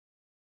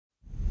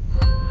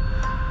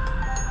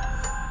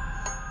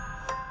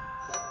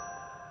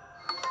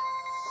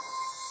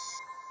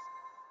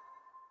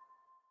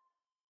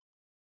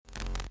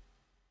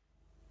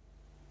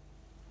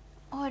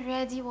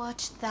already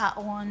watched that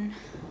one.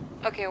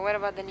 Okay, what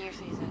about the new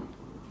season?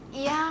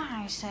 Yeah,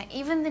 Aisha,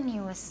 even the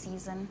newest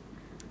season.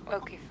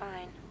 Okay,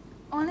 fine.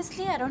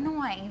 Honestly, I don't know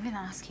why I even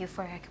ask you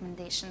for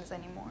recommendations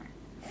anymore.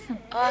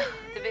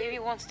 The baby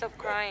won't stop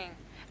crying.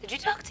 Did you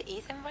talk to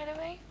Ethan, by the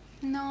way?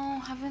 No,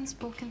 haven't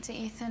spoken to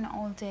Ethan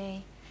all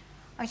day.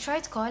 I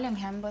tried calling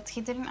him, but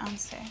he didn't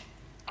answer.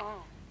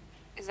 Oh,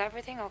 is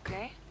everything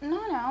okay?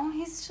 No,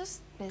 he's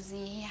just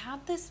busy. He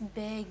had this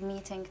big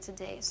meeting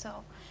today,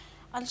 so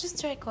I'll just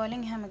try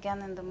calling him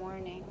again in the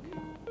morning.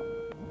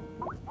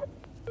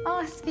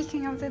 Oh,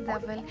 speaking of the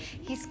devil,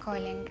 he's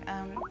calling.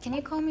 Can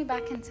you call me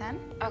back in 10?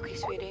 Okay,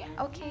 sweetie.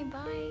 Okay,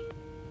 bye.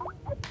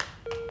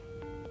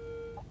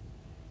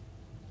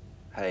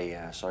 Hey,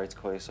 sorry to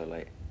call you so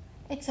late.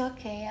 It's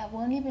okay. I've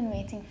only been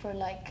waiting for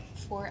like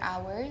 4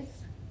 hours.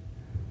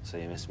 So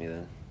you missed me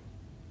then?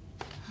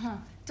 Huh.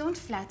 Don't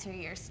flatter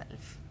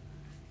yourself.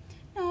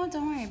 No,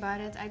 don't worry about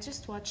it. I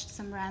just watched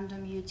some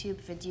random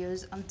YouTube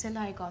videos until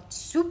I got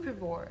super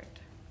bored.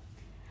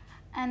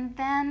 And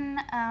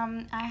then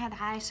I had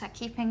Aisha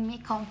keeping me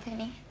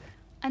company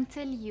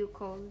until you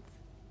called.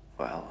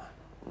 Well,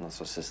 that's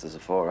what sisters are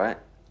for, right?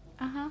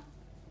 Uh-huh.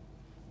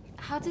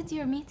 How did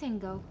your meeting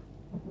go?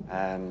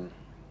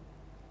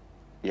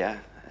 Yeah,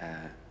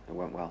 it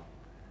went well.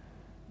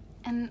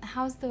 And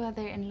how's the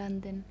weather in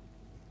London?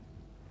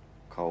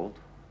 Cold.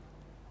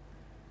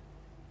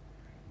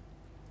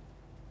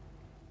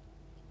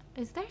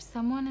 Is there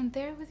someone in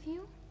there with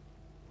you?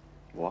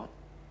 What?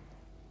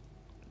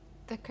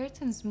 The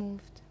curtains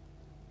moved.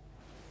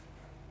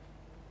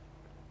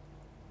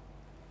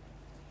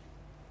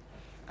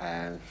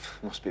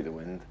 Must be the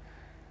wind.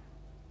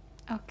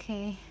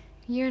 Okay,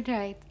 you're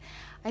right.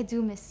 I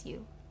do miss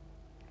you.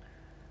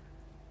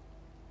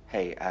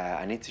 Hey,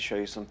 I need to show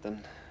you something.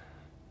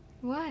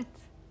 What?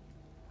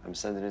 I'm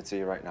sending it to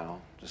you right now.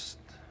 Just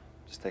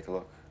take a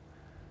look.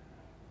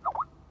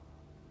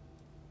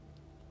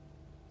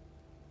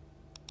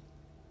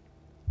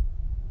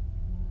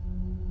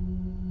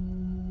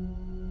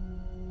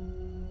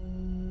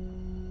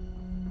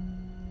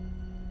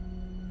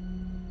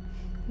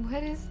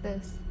 What is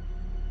this?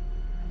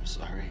 I'm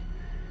sorry.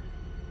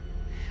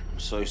 I'm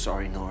so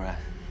sorry, Nora.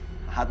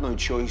 I had no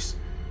choice.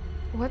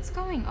 What's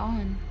going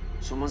on?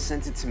 Someone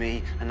sent it to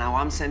me, and now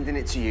I'm sending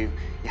it to you.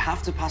 You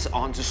have to pass it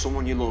on to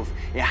someone you love.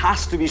 It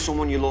has to be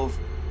someone you love.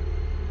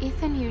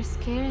 Ethan, you're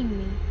scaring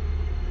me.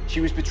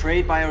 She was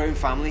betrayed by her own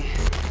family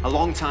a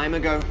long time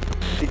ago.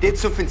 They did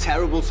something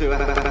terrible to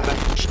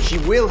her. She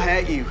will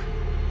hurt you.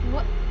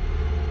 What?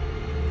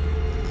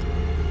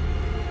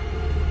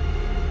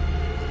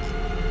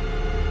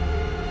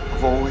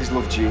 I've always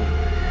loved you,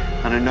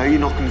 and I know you're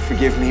not going to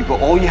forgive me, but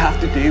all you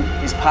have to do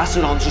is pass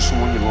it on to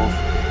someone you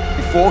love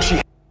before she...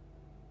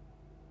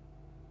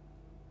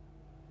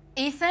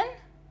 Ethan?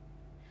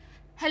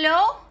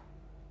 Hello?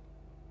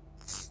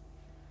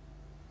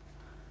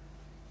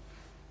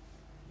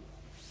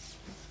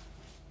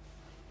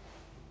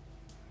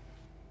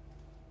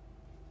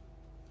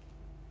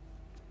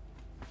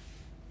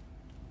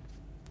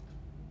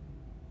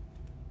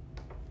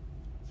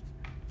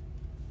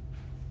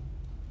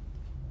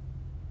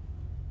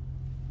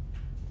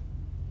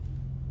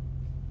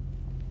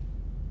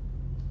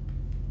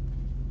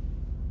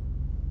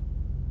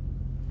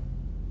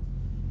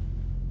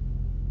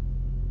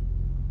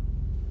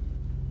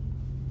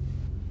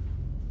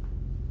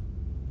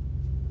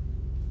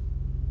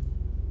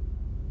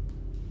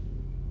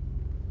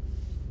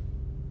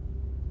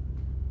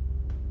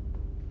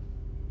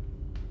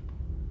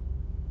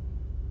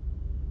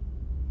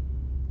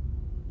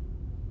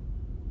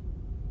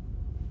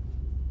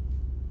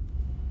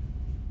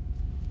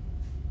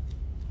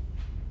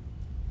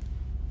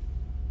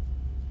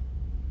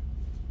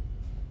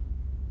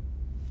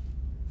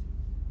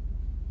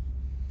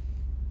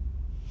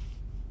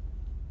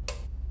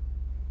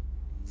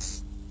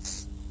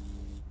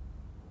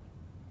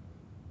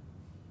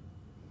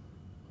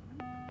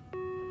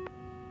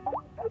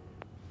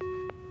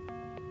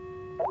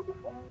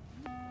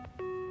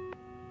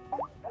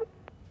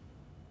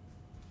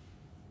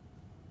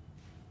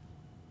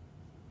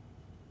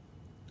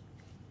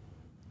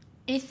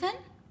 Ethan?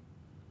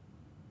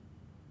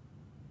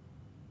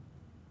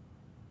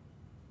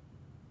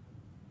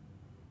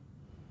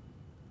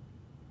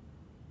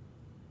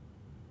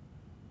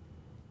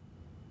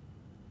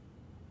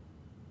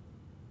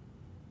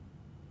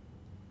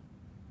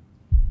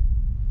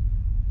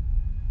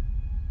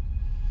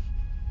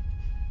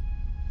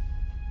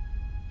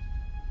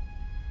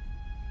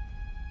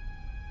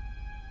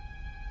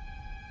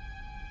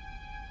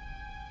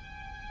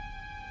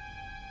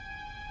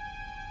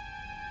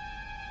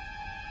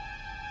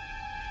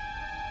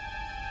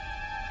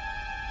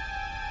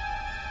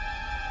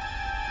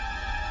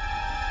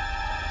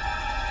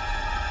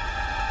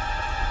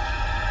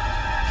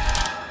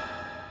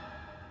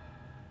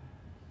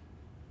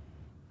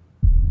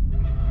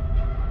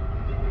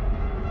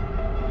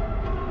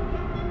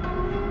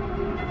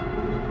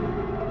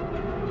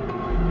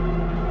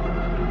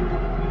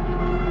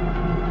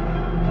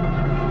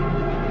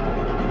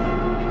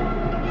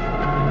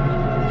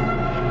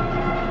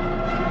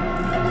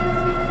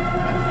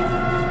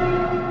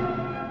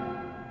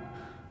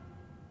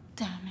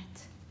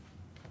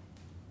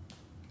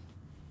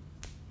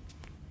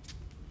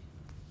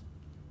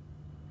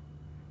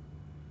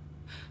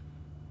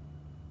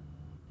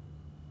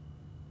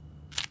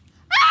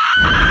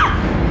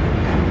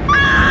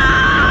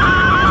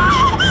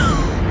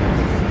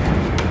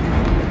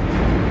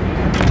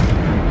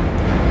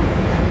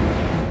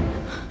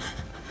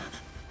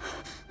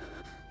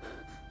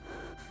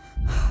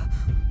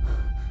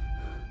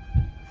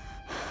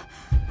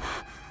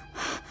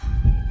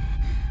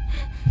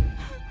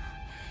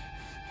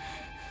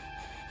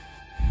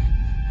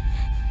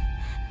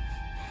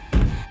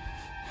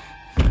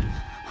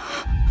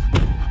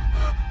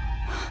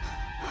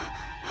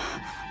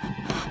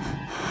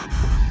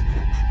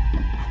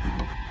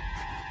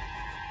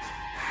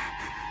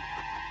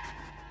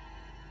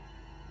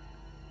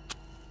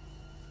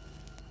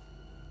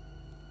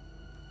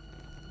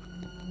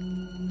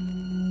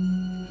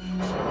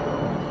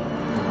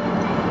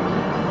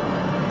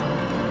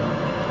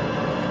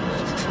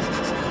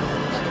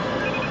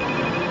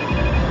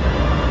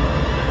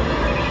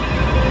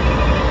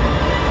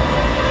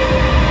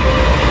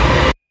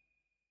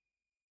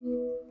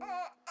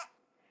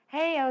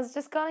 I was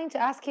just calling to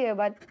ask you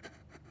about...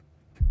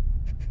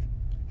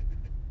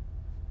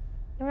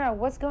 Nora,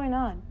 what's going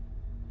on?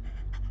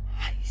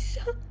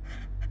 Aisha,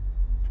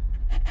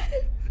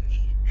 help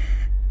me,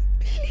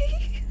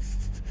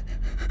 please.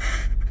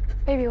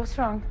 Baby, what's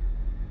wrong?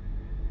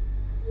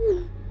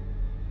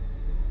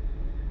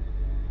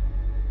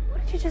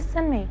 What did you just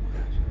send me?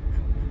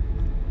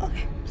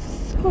 I'm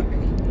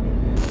sorry.